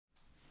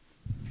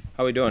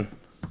How we doing?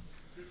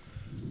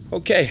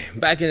 Okay,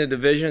 back in the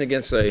division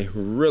against a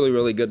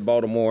really good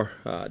Baltimore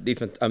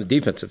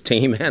defensive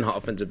team and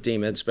offensive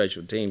team and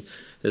special team.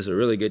 This is a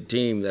really good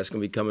team that's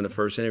going to be coming to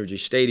First Energy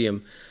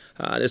Stadium.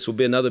 This will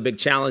be another big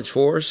challenge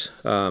for us,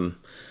 but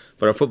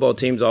our football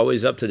team's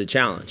always up to the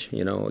challenge.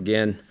 You know,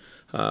 again,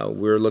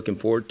 we're looking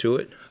forward to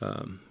it.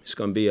 It's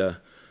going to be a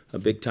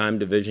big-time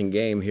division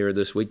game here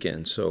this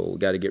weekend, so we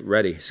got to get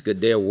ready. It's a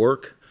good day of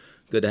work.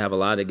 Good to have a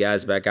lot of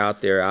guys back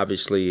out there.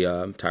 Obviously,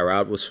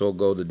 Tyrod was full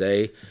go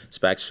today.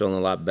 Spack's feeling a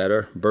lot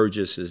better.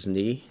 Burgess'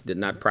 knee did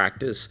not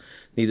practice.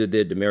 Neither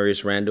did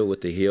Demarius Randall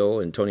with the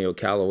heel, Antonio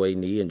Callaway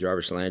knee, and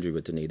Jarvis Landry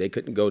with the knee. They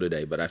couldn't go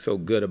today, but I feel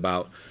good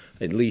about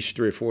at least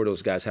 3 or 4 of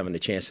those guys having a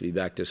chance to be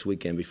back this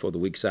weekend before the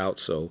week's out.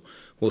 So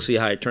we'll see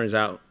how it turns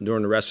out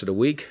during the rest of the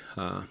week.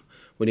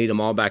 We need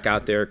them all back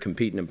out there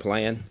competing and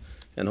playing,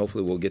 and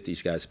hopefully we'll get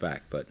these guys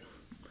back. But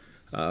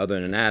other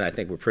than that, I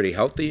think we're pretty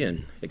healthy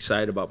and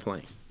excited about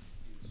playing.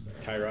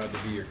 Tyrod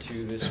to be your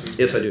 2 this week?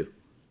 Yes, I do.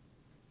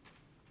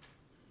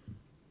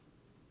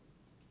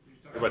 You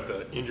talk about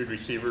the injured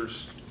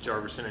receivers,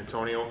 Jarvis and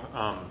Antonio.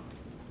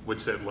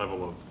 What's that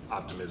level of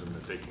optimism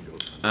that they can go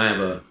through? I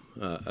have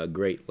a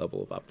great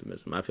level of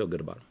optimism. I feel good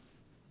about it.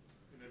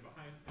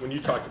 When you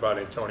talked about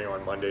Antonio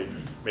on Monday,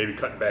 maybe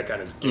cutting back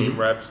on his game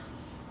reps,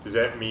 does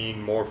that mean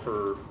more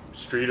for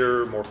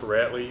Streeter, more for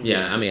Ratley?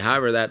 Yeah, I mean,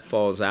 however that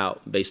falls out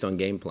based on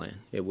game plan,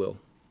 it will.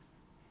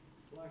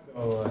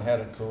 Flacco had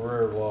a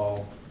career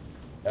low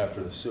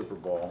after the Super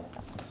Bowl.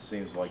 It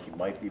seems like he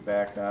might be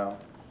back now.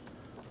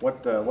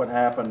 What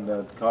happened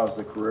that caused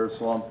the career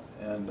slump,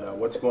 and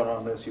what's going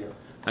on this year?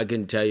 I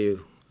couldn't tell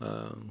you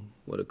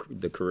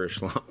the career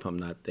slump. I'm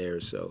not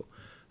there, so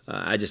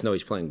I just know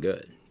he's playing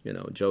good. You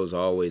know, Joe's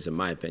always, in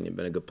my opinion,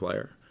 been a good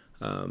player.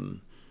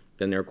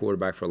 Been their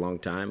quarterback for a long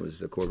time. Was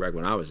the quarterback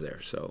when I was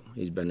there, so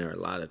he's been there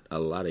a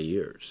lot of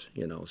years.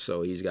 You know,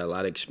 so he's got a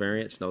lot of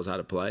experience, knows how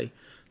to play.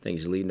 I think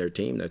he's leading their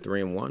team. They're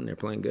 3-1. They're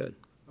playing good.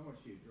 How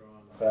much do you draw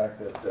on the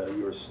fact that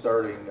you were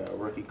starting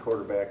rookie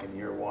quarterback in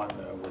year 1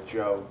 with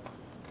Joe?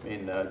 I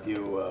mean, do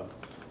you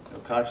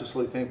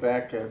consciously think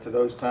back to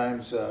those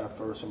times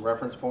for some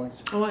reference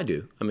points? Oh, I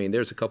do. I mean,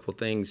 there's a couple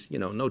things, you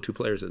know, no 2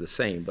 players are the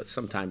same, but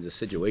sometimes the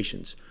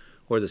situations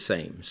are the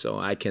same. So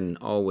I can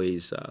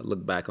always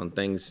look back on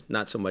things,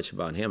 not so much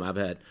about him. I've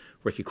had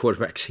rookie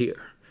quarterbacks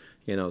here,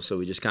 you know, so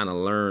we just kind of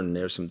learn.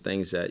 There's some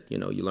things that, you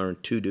know, you learn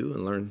to do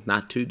and learn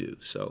not to do.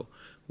 So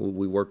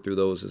we work through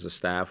those as a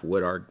staff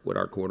with our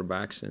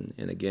quarterbacks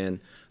and again,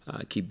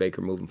 keep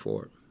Baker moving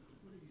forward.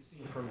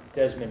 From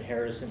Desmond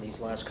Harris in these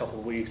last couple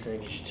of weeks,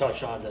 and you should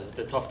touch on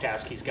the tough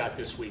task he's got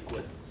this week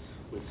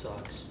with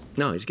Suggs.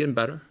 No, he's getting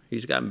better.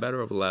 He's gotten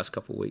better over the last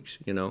couple of weeks,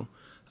 you know.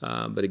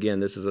 But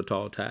again, this is a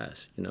tall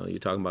task. You know, you're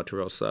talking about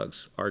Terrell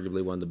Suggs,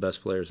 arguably one of the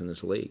best players in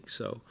this league.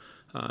 So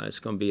it's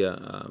going to be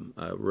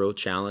a real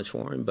challenge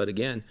for him. But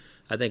again,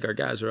 I think our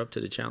guys are up to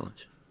the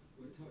challenge.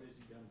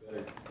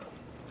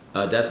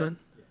 Desmond?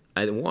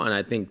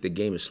 I think the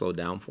game has slowed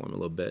down for him a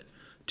little bit.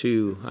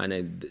 2, I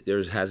know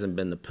there hasn't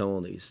been the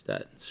penalties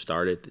that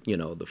started, you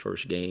know, the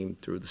first game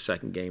through the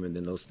second game, and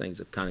then those things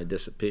have kind of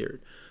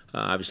disappeared.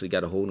 Obviously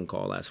got a holding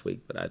call last week,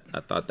 but I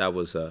thought that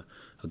was a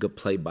good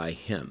play by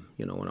him,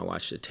 you know, when I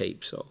watched the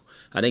tape. So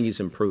I think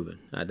he's improving.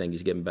 I think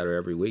he's getting better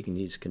every week, and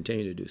he's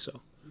continuing to do so.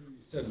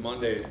 You said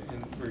Monday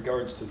in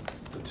regards to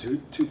the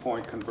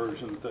two-point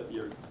conversions that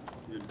you're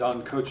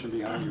done coaching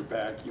behind your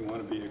back. You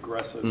want to be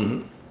aggressive.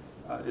 Mm-hmm.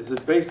 Is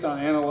it based on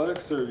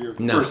analytics or your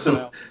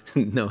personnel?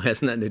 No, it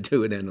has nothing to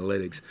do with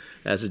analytics.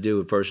 It has to do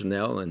with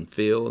personnel and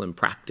feel and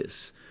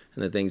practice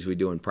and the things we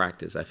do in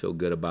practice. I feel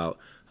good about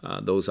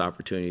those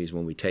opportunities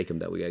when we take them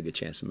that we got a good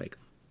chance to make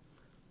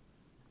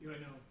them.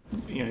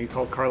 You know, you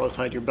called Carlos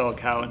Hyde your bell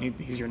cow, and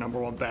he's your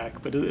 #1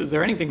 back. But is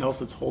there anything else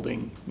that's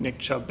holding Nick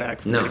Chubb back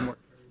from getting more?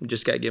 We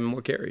just got to give him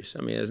more carries.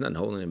 I mean, there's nothing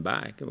holding him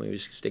back. I mean, we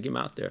just stick him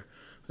out there.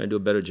 We're going to do a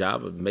better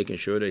job of making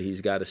sure that he's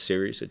got a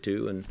series or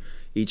 2 in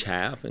each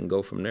half and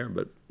go from there.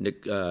 But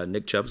Nick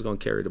Chubb's going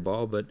to carry the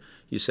ball. But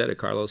you said it,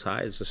 Carlos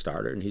Hyde is a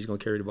starter, and he's going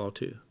to carry the ball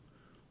too.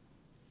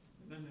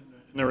 In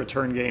the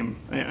return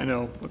game, I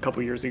know a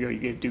couple years ago you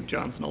gave Duke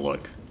Johnson a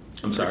look.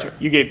 I'm sorry?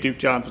 You gave Duke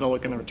Johnson a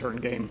look in the return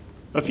game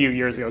a few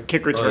years ago.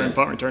 Kick return,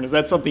 punt return. Is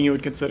that something you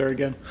would consider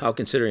again? I'll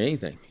consider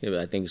anything.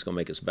 I think it's going to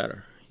make us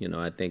better. You know,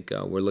 I think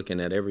we're looking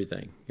at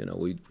everything. You know,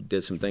 we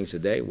did some things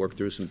today, worked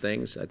through some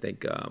things. I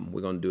think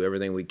we're going to do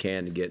everything we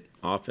can to get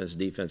offense,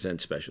 defense, and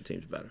special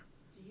teams better.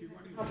 Do you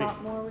help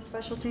out more with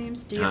special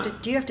teams? Do you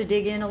have to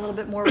dig in a little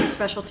bit more with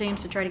special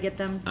teams to try to get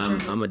them? I'm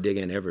going to dig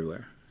in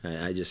everywhere.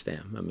 I just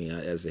am. I mean,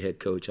 as the head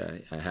coach,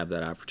 I have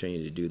that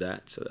opportunity to do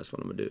that, so that's what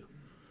I'm going to do.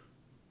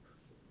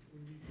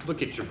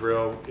 Look at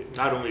Jabril,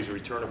 not only as a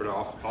returner, but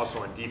also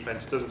on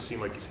defense. Doesn't seem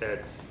like he's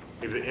had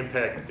maybe the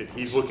impact that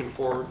he's looking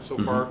for so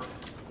far.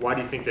 Why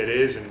do you think that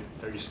is, and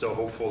are you still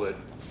hopeful that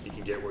he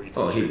can get where you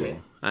think he will?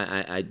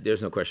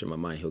 There's no question in my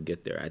mind he'll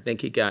get there. I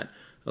think he got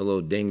a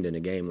little dinged in the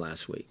game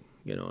last week,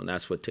 you know, and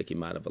that's what took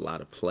him out of a lot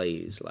of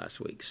plays last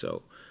week.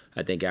 So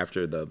I think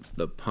after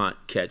the punt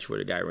catch where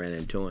the guy ran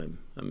into him,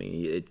 I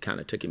mean, it kind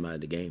of took him out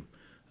of the game.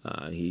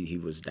 He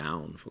was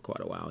down for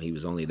quite a while. He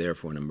was only there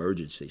for an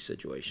emergency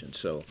situation.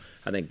 So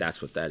I think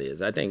that's what that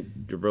is. I think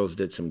Jabril's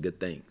did some good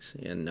things,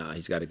 and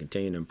he's got to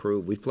continue to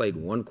improve. We've played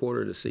one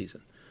quarter of the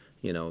season,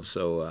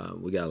 so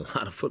we got a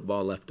lot of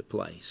football left to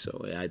play.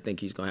 So I think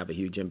he's going to have a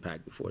huge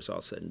impact before it's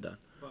all said and done.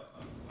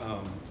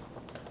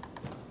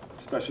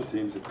 Special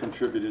teams have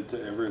contributed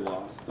to every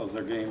loss. Those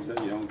are games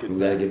that you don't get. We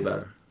got to get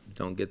better.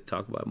 Don't get to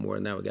talk about more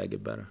than that. We got to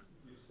get better.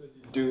 You said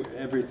you do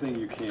everything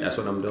you can. That's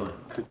what I'm doing.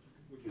 Would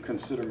you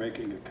consider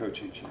making a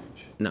coaching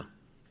change? No,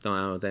 I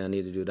don't think I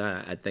need to do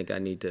that. I think I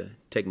need to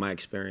take my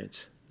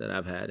experience that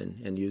I've had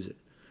and use it,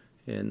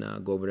 and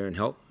go over there and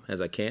help as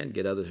I can,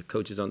 get other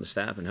coaches on the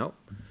staff and help,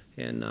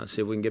 and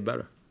see if we can get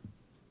better.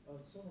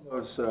 Some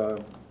of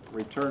those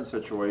return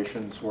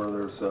situations where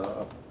there's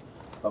a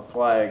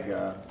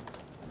flag,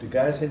 do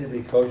guys need to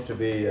be coached to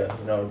be,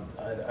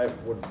 I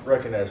would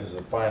recognize there's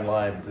a fine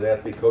line, but do they have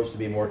to be coached to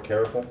be more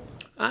careful?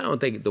 I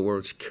don't think the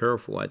word's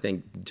careful. I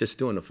think just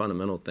doing the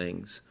fundamental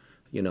things,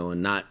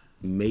 and not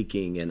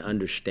making and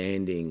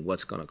understanding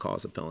what's going to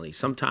cause a penalty.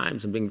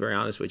 Sometimes, I'm being very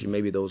honest with you,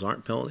 maybe those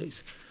aren't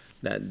penalties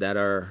that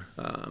are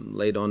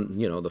laid on,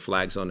 the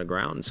flags on the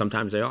ground, and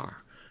sometimes they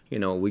are.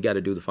 We got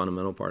to do the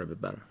fundamental part of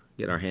it better.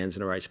 Get our hands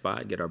in the right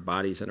spot, get our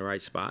bodies in the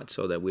right spot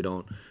so that we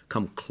don't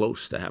come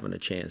close to having a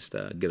chance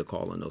to get a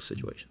call in those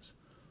situations.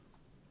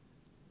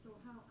 So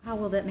how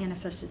will that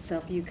manifest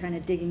itself? You kind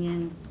of digging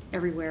in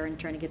everywhere and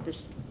trying to get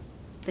this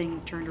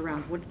thing turned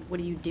around. What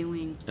are you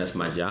doing? That's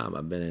my job.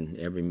 I've been in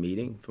every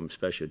meeting, from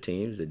special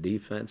teams, the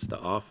defense, the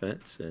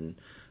offense, and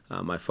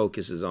my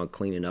focus is on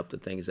cleaning up the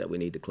things that we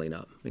need to clean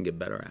up and get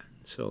better at.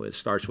 So it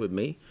starts with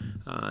me,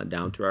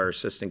 down through our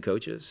assistant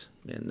coaches,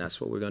 and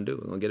that's what we're going to do.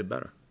 We're going to get it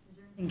better.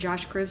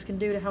 Josh Cribbs can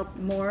do to help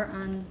more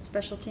on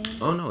special teams?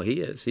 Oh, no, he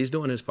is. He's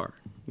doing his part.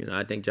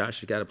 I think Josh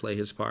has got to play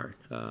his part,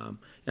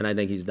 and I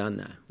think he's done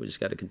that. We just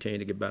got to continue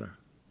to get better.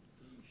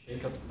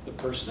 Shake up the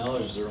personnel,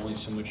 or is there only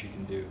so much you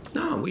can do?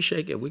 No, we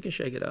shake it. We can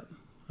shake it up.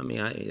 I mean,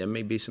 there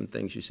may be some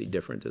things you see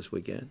different this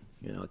weekend.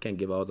 I can't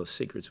give all those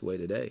secrets away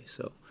today.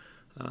 So,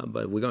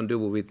 but we're going to do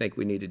what we think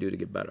we need to do to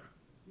get better.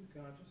 You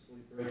consciously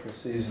break the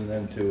season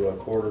into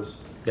quarters?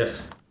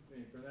 Yes.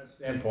 From that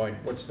standpoint,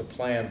 what's the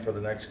plan for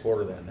the next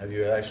quarter then? Have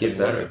you actually Get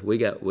better. We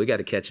got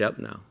to catch up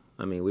now.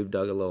 I mean, we've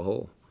dug a little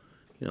hole.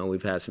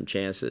 We've had some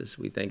chances.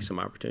 We think some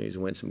opportunities to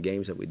win some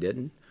games that we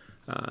didn't.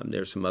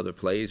 There's some other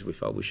plays we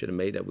felt we should have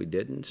made that we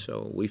didn't.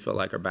 So we feel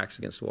like our back's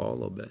against the wall a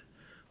little bit.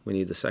 We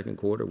need the second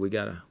quarter. We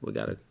gotta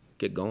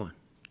get going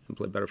and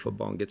play better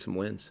football and get some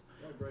wins.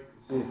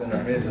 Season,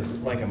 I mean, is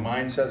it like a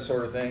mindset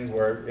sort of thing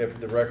where if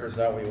the record's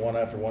not what you want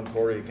after one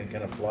quarter, you can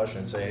kind of flush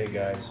and say, hey,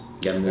 guys.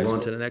 Got to move on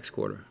to the next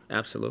quarter.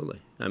 Absolutely.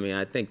 I mean,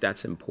 I think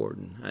that's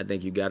important. I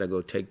think you got to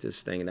go take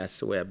this thing, and that's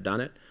the way I've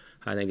done it.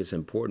 I think it's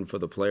important for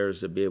the players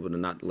to be able to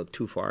not look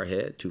too far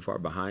ahead, too far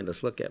behind.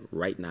 Let's look at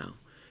right now.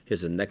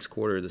 Here's the next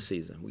quarter of the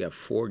season. We got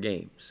 4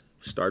 games,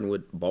 starting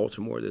with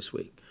Baltimore this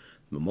week.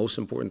 The most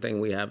important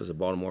thing we have is the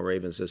Baltimore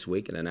Ravens this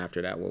week, and then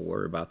after that, we'll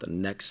worry about the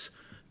next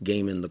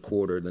game in the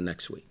quarter the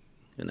next week.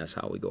 And that's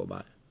how we go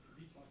about it.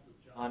 You talked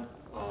with John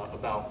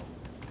about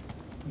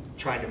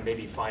trying to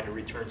maybe find a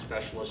return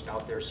specialist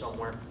out there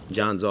somewhere?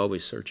 John's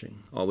always searching,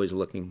 always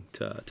looking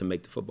to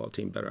make the football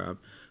team better.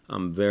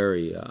 I'm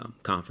very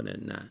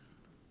confident in that.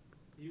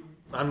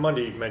 On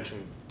Monday, you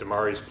mentioned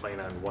Damari's playing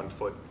on one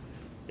foot.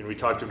 And we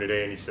talked to him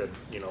today, and he said,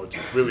 it's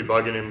really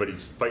bugging him, but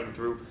he's fighting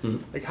through.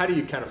 Mm-hmm. Like, how do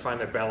you kind of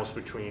find that balance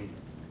between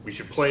we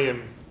should play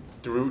him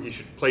through, he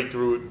should play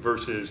through it,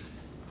 versus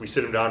if we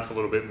sit him down for a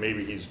little bit,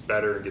 maybe he's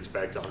better and gets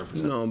back to 100%?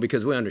 No,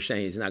 because we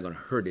understand he's not going to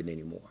hurt it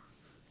anymore.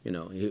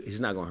 He's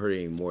not going to hurt it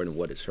any more than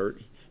what it's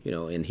hurt.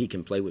 And he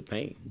can play with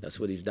pain. That's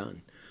what he's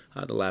done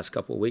the last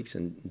couple of weeks,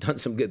 and done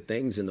some good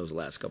things in those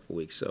last couple of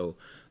weeks. So,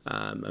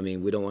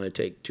 we don't want to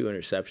take 2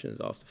 interceptions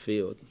off the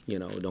field. We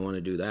don't want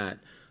to do that.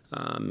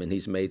 And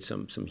he's made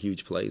some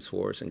huge plays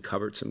for us and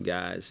covered some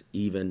guys.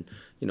 Even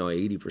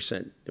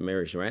 80%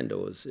 Demarius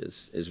Randall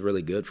is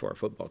really good for our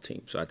football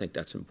team. So I think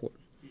that's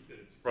important. He said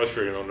it's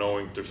frustrating though,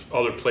 knowing there's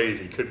other plays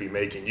he could be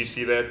making. You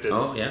see that?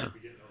 Oh yeah,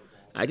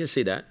 I can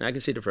see that. I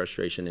can see the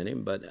frustration in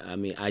him. But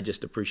I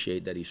just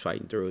appreciate that he's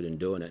fighting through it and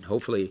doing it.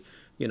 Hopefully,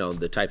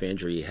 the type of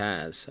injury he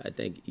has, I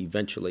think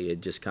eventually it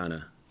just kind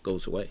of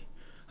goes away.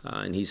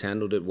 And he's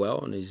handled it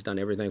well, and he's done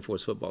everything for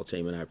his football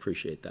team, and I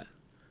appreciate that.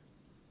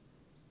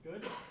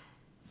 Good.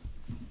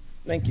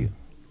 Thank you.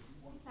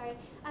 Sorry,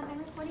 I'm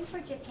reporting for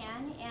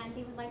Japan, and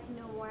they would like to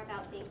know more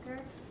about Baker.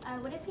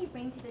 What does he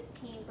bring to this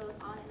team,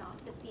 both on and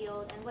off the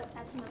field, and what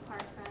sets him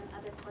apart from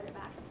other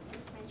quarterbacks in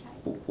this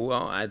franchise?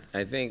 Well,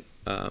 I think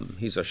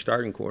he's our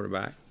starting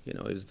quarterback.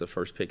 He's the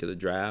first pick of the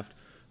draft,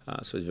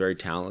 so he's very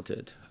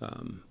talented.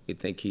 We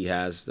think he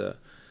has the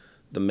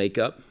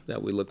makeup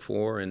that we look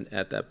for, and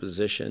at that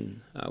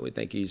position, we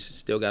think he's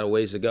still got a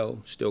ways to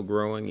go, still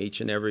growing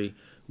each and every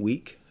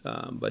week,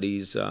 but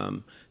he's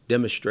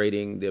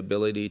demonstrating the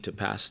ability to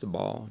pass the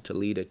ball, to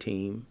lead a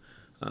team.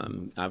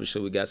 Obviously,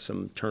 we got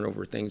some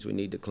turnover things we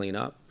need to clean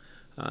up.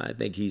 I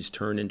think he's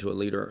turned into a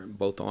leader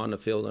both on the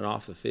field and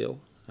off the field.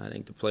 I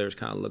think the players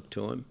kind of look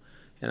to him,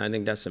 and I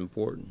think that's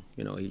important.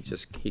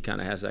 He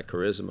kind of has that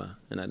charisma,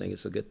 and I think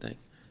it's a good thing.